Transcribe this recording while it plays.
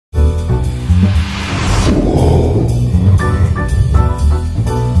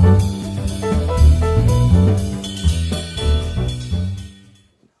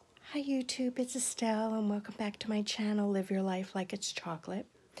YouTube, it's Estelle, and welcome back to my channel, Live Your Life Like It's Chocolate.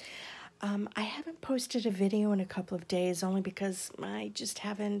 I haven't posted a video in a couple of days, only because I just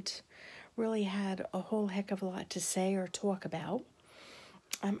haven't really had a whole heck of a lot to say or talk about.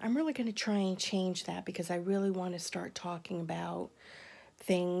 I'm really going to try and change that, because I really want to start talking about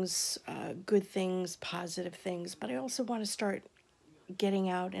things, good things, positive things, but I also want to start getting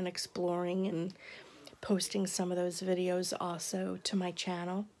out and exploring and posting some of those videos also to my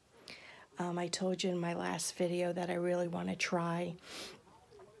channel. I told you in my last video that I really want to try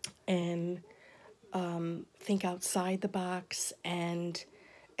and think outside the box and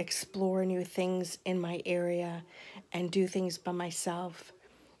explore new things in my area and do things by myself.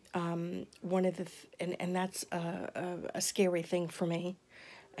 One of the and that's a scary thing for me,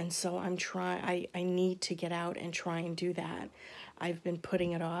 and so I need to get out and try and do that. I've been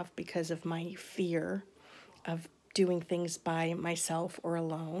putting it off because of my fear of doing things by myself or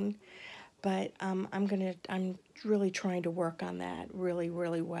alone. But I'm really trying to work on that really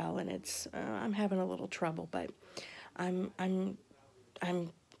well, and I'm having a little trouble, but I'm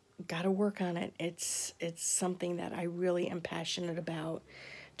got to work on it. It's something that I really am passionate about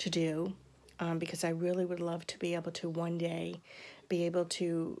to do, because I really would love to be able to one day be able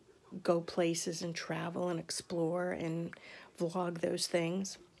to go places and travel and explore and vlog those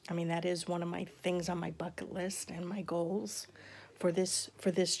things. I mean, that is one of my things on my bucket list and my goals for this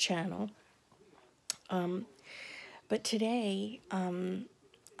channel. But today, I'm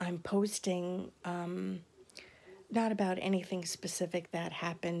posting not about anything specific that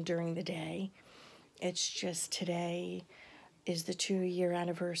happened during the day. It's just today is the 2-year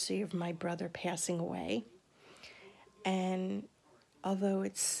anniversary of my brother passing away. And although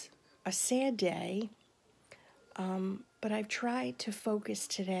it's a sad day, but I've tried to focus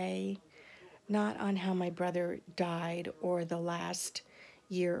today not on how my brother died or the last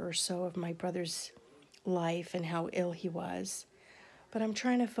year or so of my brother's life and how ill he was, but I'm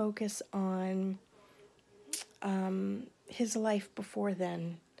trying to focus on his life before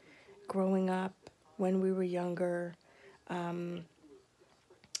then, growing up, when we were younger,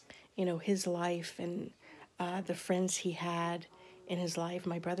 his life and the friends he had in his life.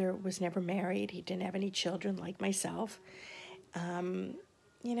 My brother was never married. He didn't have any children like myself.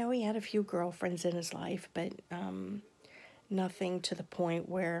 He had a few girlfriends in his life, but nothing to the point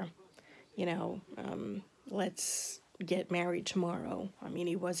where, let's get married tomorrow. I mean,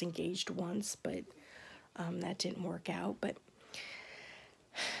 he was engaged once, but that didn't work out. But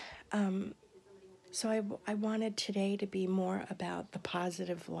so I wanted today to be more about the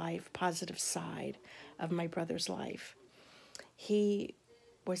positive side of my brother's life. He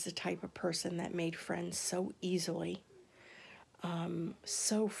was the type of person that made friends so easily,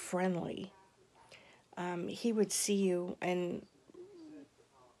 so friendly. He would see you, and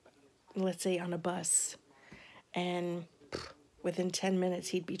let's say on a bus, and within 10 minutes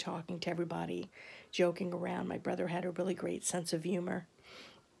he'd be talking to everybody, joking around. My brother had a really great sense of humor.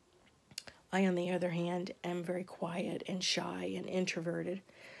 I, on the other hand, am very quiet and shy and introverted,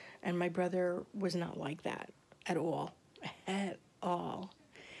 and my brother was not like that at all, at all.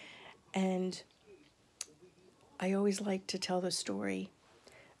 And I always like to tell the story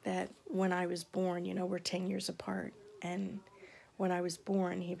that when I was born, we're 10 years apart, and when I was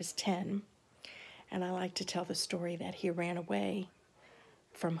born, he was 10, and I like to tell the story that he ran away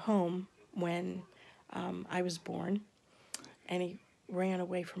from home when I was born, and he ran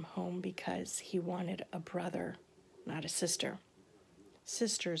away from home because he wanted a brother, not a sister.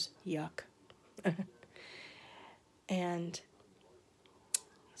 Sisters, yuck. And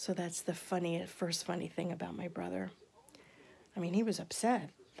so that's the first funny thing about my brother. I mean, he was upset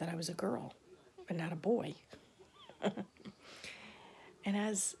that I was a girl and not a boy. And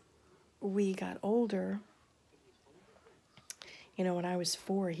as we got older, when I was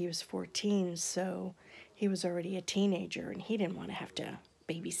 4, he was 14, so he was already a teenager, and he didn't want to have to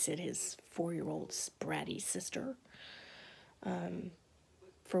babysit his 4-year-old bratty sister.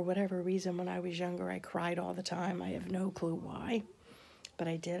 For whatever reason, when I was younger, I cried all the time. I have no clue why, but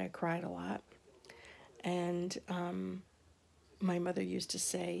I did. I cried a lot. And my mother used to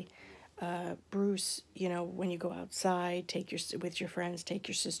say, Bruce, when you go outside, with your friends, take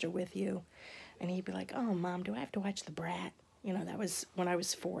your sister with you. And he'd be like, oh, Mom, do I have to watch The Brat? That was when I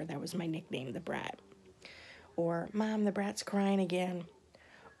was 4. That was my nickname, The Brat. Or, Mom, the brat's crying again.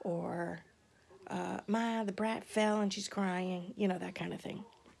 Or, Ma, the brat fell and she's crying. That kind of thing.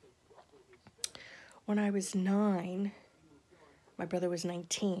 When I was 9, my brother was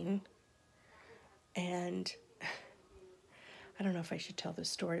 19. And I don't know if I should tell this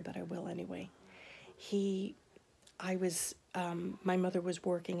story, but I will anyway. He my mother was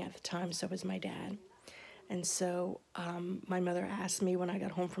working at the time, so was my dad. And so my mother asked me when I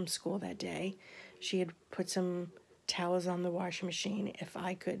got home from school that day, she had put some towels on the washing machine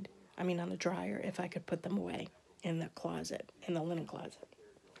on the dryer, if I could put them away in the closet, in the linen closet.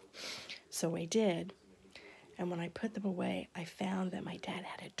 So I did. And when I put them away, I found that my dad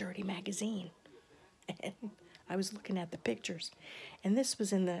had a dirty magazine. And I was looking at the pictures. And this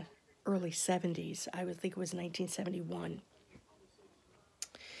was in the early 70s. I would think it was 1971.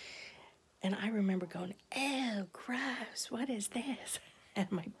 And I remember going, "Oh, gross, what is this?"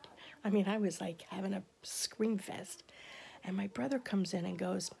 And I was like having a scream fest. And my brother comes in and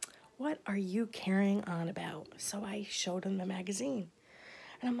goes, "What are you carrying on about?" So I showed him the magazine.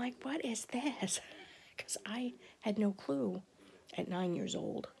 And I'm like, "What is this?" Because I had no clue at 9 years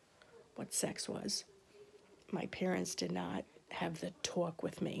old what sex was. My parents did not have the talk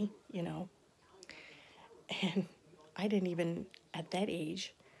with me, And I didn't even, at that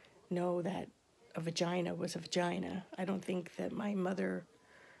age, know that a vagina was a vagina. I don't think that my mother,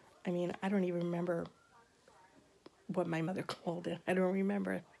 I don't even remember what my mother called it. I don't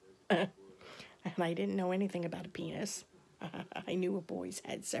remember. And I didn't know anything about a penis. I knew boys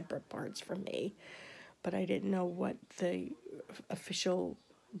had separate parts from me, but I didn't know what the official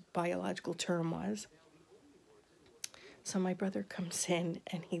biological term was. So my brother comes in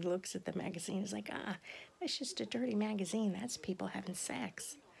and he looks at the magazine. He's like, that's just a dirty magazine. That's people having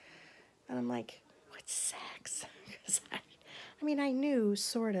sex. And I'm like, what's sex? Because I knew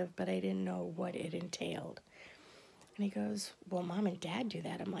sort of, but I didn't know what it entailed. And he goes, well, Mom and Dad do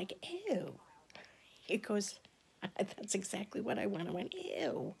that. I'm like, ew. He goes, that's exactly what I want. I went,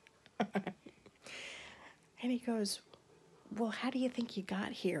 ew. And he goes, well, how do you think you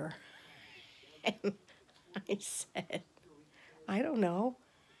got here? And I said, I don't know.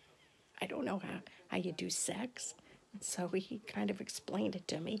 I don't know how you do sex. And so he kind of explained it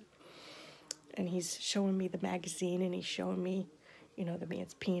to me. And he's showing me the magazine, and he's showing me, the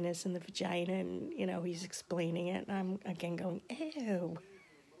man's penis and the vagina, and, he's explaining it. And I'm, again, going, ew.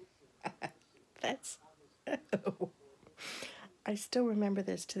 That's, ew. I still remember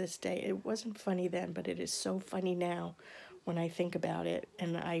this to this day. It wasn't funny then, but it is so funny now when I think about it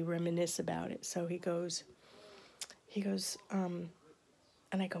and I reminisce about it. So he goes, and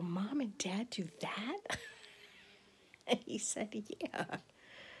I go, Mom and Dad do that? And he said, yeah,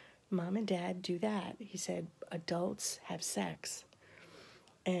 Mom and Dad do that. He said, adults have sex.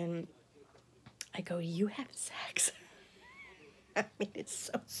 And I go, you have sex?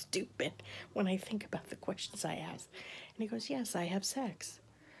 It's so stupid when I think about the questions I ask. And he goes, yes, I have sex.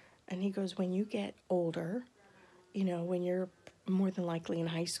 And he goes, when you get older, when you're more than likely in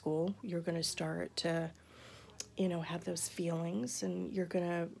high school, you're going to start to, have those feelings, and you're going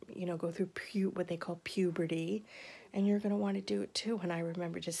to, go through what they call puberty, and you're going to want to do it too. And I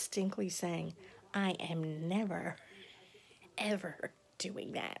remember distinctly saying, I am never, ever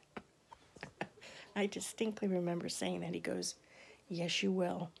doing that. I distinctly remember saying that. He goes, yes, you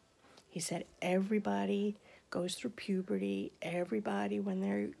will. He said, everybody goes through puberty. Everybody, when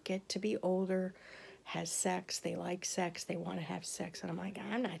they get to be older, has sex. They like sex. They want to have sex. And I'm like,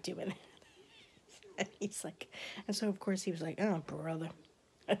 I'm not doing that. And he's like, and so of course he was like, oh, brother,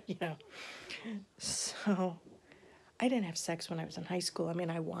 So I didn't have sex when I was in high school.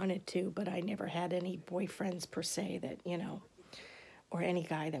 I wanted to, but I never had any boyfriends per se that, or any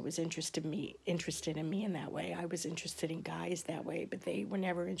guy that was interested in me in that way. I was interested in guys that way, but they were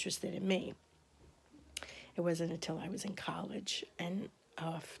never interested in me. It wasn't until I was in college and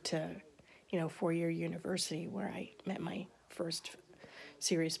off to, 4-year university where I met my first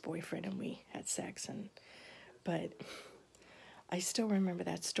serious boyfriend and we had sex. But I still remember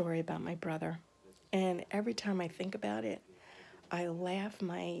that story about my brother. And every time I think about it, I laugh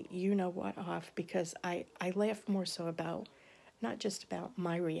my you-know-what off, because I laugh more so about, not just about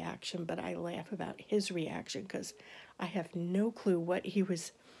my reaction, but I laugh about his reaction, because I have no clue what he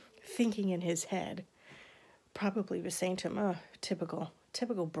was thinking in his head. Probably was saying to him, oh, typical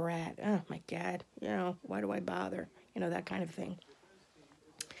brat. Oh, my God, why do I bother? That kind of thing.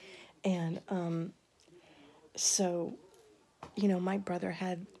 And so, my brother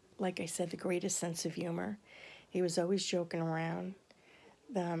had, like I said, the greatest sense of humor. He was always joking around.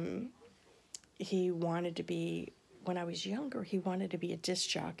 He wanted to be, when I was younger, he wanted to be a disc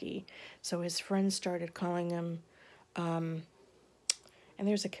jockey. So his friends started calling him, and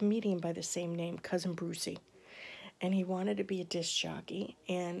there's a comedian by the same name, Cousin Brucey. And he wanted to be a disc jockey.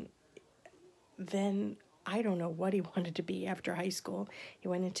 And then I don't know what he wanted to be after high school. He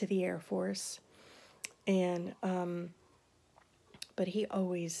went into the Air Force. And, but he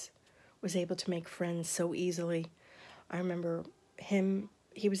always was able to make friends so easily. I remember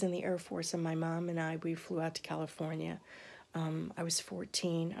he was in the Air Force, and my mom and we flew out to California. I was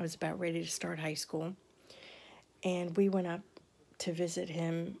 14. I was about ready to start high school. And we went up to visit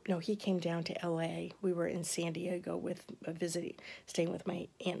him. No, he came down to LA. We were in San Diego with staying with my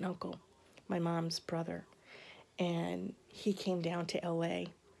aunt and uncle, my mom's brother. And he came down to LA.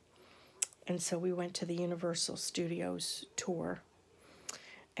 And so we went to the Universal Studios tour.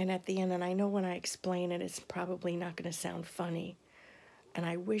 And at the end, and I know when I explain it, it's probably not going to sound funny. And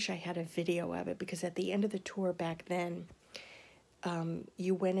I wish I had a video of it, because at the end of the tour back then,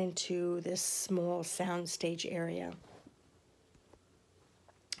 you went into this small soundstage area.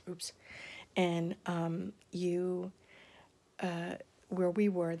 Oops. And where we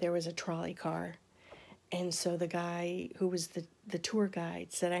were, there was a trolley car. And so the guy who was the tour guide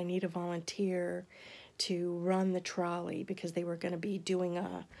said, I need a volunteer to run the trolley, because they were going to be doing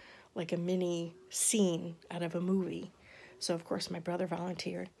a mini scene out of a movie. So, of course, my brother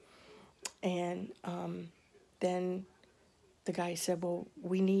volunteered. And then the guy said, well,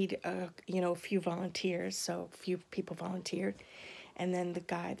 we need a few volunteers. So a few people volunteered. And then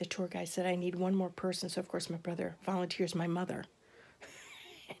the tour guy said, I need one more person. So, of course, my brother volunteers my mother.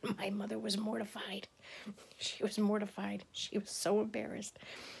 And my mother was mortified. She was mortified. She was so embarrassed.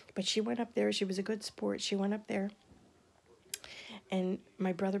 But she went up there. She was a good sport. She went up there. And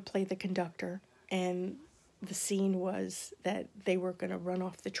my brother played the conductor. And the scene was that they were going to run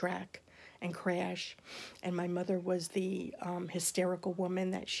off the track and crash. And my mother was the hysterical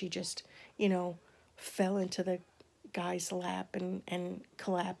woman that she just, fell into the guy's lap and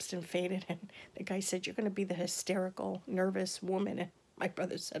collapsed and faded. And the guy said, you're going to be the hysterical, nervous woman. And my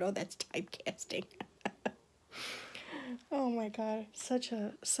brother said, oh, that's typecasting. Oh my God, such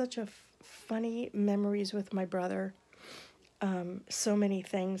a funny memories with my brother. So many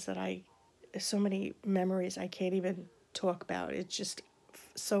memories I can't even talk about. It's just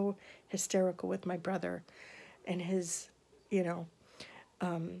so hysterical with my brother and his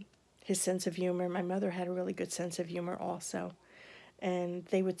sense of humor. My mother had a really good sense of humor also. And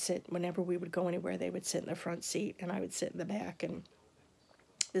they would sit, whenever we would go anywhere, they would sit in the front seat and I would sit in the back. And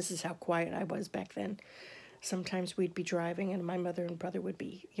this is how quiet I was back then. Sometimes we'd be driving and my mother and brother would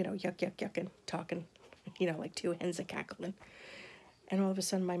be, yucking, talking, like two hens a cackling. And all of a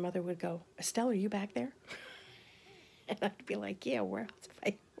sudden my mother would go, Estelle, are you back there? And I'd be like, yeah, where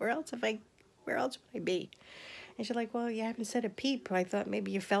else would I be? And she's like, well, you haven't said a peep. I thought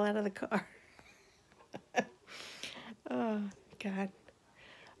maybe you fell out of the car. Oh, God.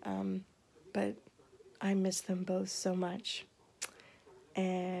 But I miss them both so much.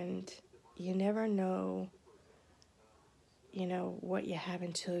 And you never know, what you have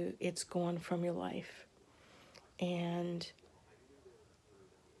until it's gone from your life. And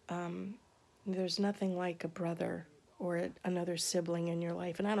there's nothing like a brother or another sibling in your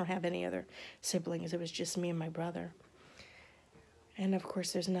life. And I don't have any other siblings. It was just me and my brother. And, of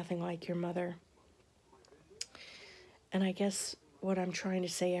course, there's nothing like your mother. And I guess what I'm trying to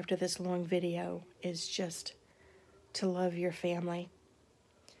say after this long video is just to love your family.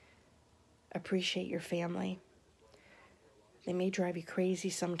 Appreciate your family. They may drive you crazy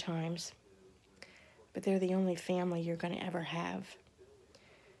sometimes, but they're the only family you're going to ever have.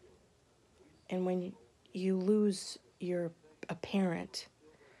 And when you lose a parent,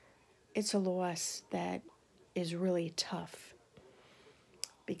 it's a loss that is really tough,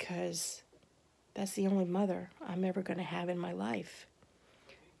 because that's the only mother I'm ever going to have in my life.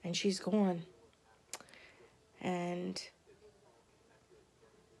 And she's gone. And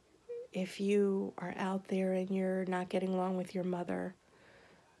if you are out there and you're not getting along with your mother,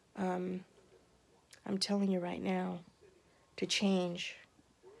 I'm telling you right now to change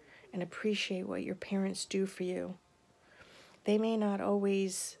and appreciate what your parents do for you. They may not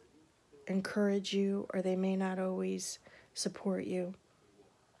always encourage you, or they may not always support you,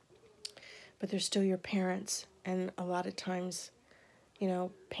 but they're still your parents. And a lot of times,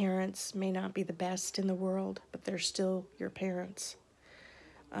 parents may not be the best in the world, but they're still your parents.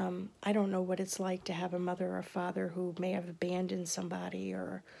 I don't know what it's like to have a mother or a father who may have abandoned somebody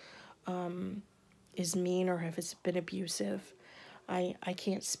or is mean or has been abusive. I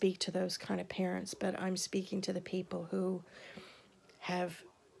can't speak to those kind of parents, but I'm speaking to the people who have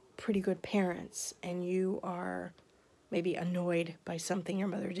pretty good parents, and you are maybe annoyed by something your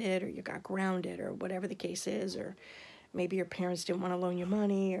mother did, or you got grounded, or whatever the case is, or maybe your parents didn't want to loan you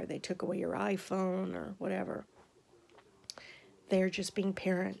money, or they took away your iPhone, or whatever. They're just being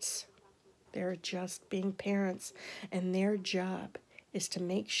parents. They're just being parents, and their job is to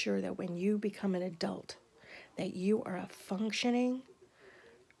make sure that when you become an adult, that you are a functioning,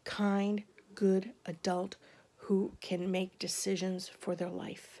 kind, good adult who can make decisions for their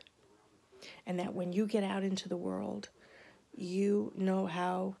life. And that when you get out into the world, you know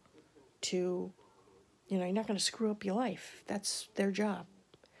how to, you're not going to screw up your life. That's their job,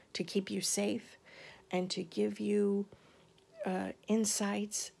 to keep you safe and to give you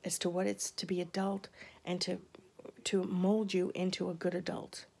insights as to what it's to be adult, and to mold you into a good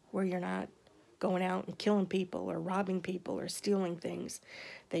adult where you're not going out and killing people or robbing people or stealing things,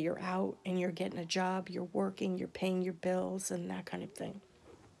 that you're out and you're getting a job, you're working, you're paying your bills and that kind of thing.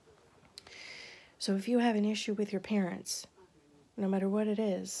 So if you have an issue with your parents, no matter what it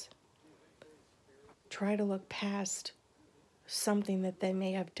is, try to look past something that they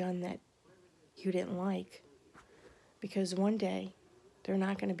may have done that you didn't like, because one day they're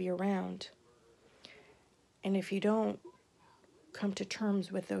not going to be around. And if you don't come to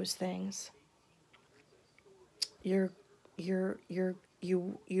terms with those things, you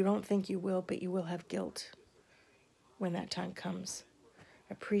don't think you will, but you will have guilt when that time comes.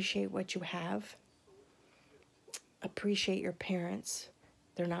 Appreciate what you have. Appreciate your parents.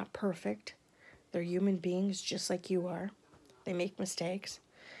 They're not perfect. They're human beings just like you are. They make mistakes.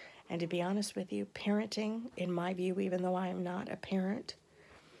 And to be honest with you, parenting, in my view, even though I am not a parent,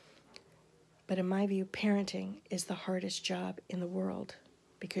 but in my view, parenting is the hardest job in the world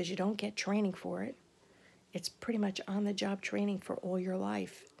because you don't get training for it. It's pretty much on-the-job training for all your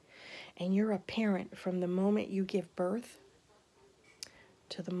life. And you're a parent from the moment you give birth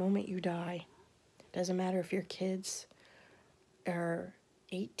to the moment you die. Doesn't matter if your kids are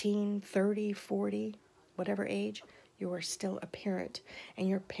 18, 30, 40, whatever age, you are still a parent. And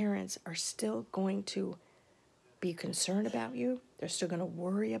your parents are still going to be concerned about you. They're still going to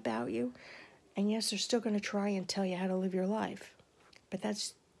worry about you. And yes, they're still going to try and tell you how to live your life. But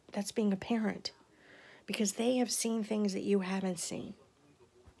that's being a parent, because they have seen things that you haven't seen.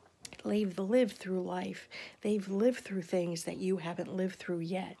 They've lived through life. They've lived through things that you haven't lived through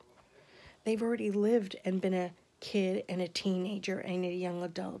yet. They've already lived and been a kid and a teenager and a young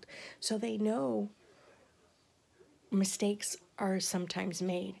adult. So they know mistakes are sometimes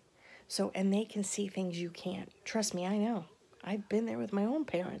made. So, and they can see things you can't. Trust me, I know. I've been there with my own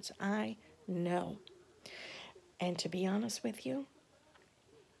parents. I know. And to be honest with you,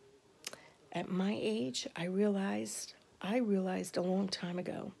 at my age, I realized a long time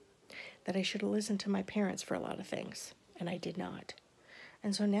ago that I should have listened to my parents for a lot of things, and I did not.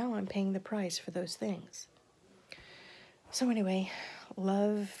 And so now I'm paying the price for those things. So anyway,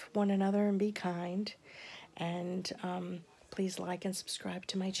 love one another and be kind. And please like and subscribe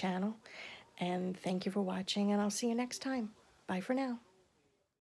to my channel. And thank you for watching, and I'll see you next time. Bye for now.